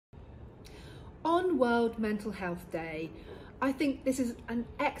On World Mental Health Day, I think this is an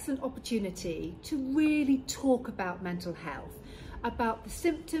excellent opportunity to really talk about mental health, about the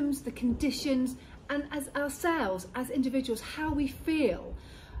symptoms, the conditions, and as ourselves, as individuals, how we feel,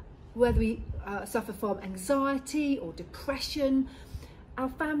 whether we suffer from anxiety or depression, our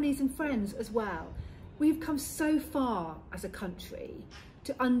families and friends as well. We've come so far as a country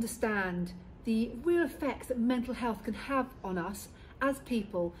to understand the real effects that mental health can have on us as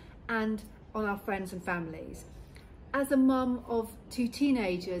people and on our friends and families. As a mum of 2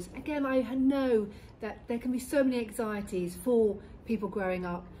 teenagers, again, I know that there can be so many anxieties for people growing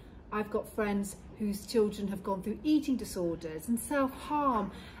up. I've got friends whose children have gone through eating disorders and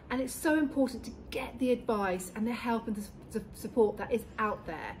self-harm, and it's so important to get the advice and the help and the support that is out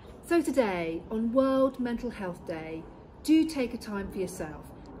there. So today, on World Mental Health Day, do take a time for yourself,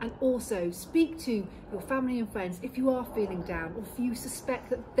 and also speak to your family and friends if you are feeling down or if you suspect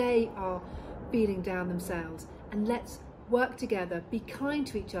that they are feeling down themselves, and let's work together, be kind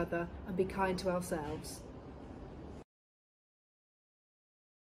to each other and be kind to ourselves.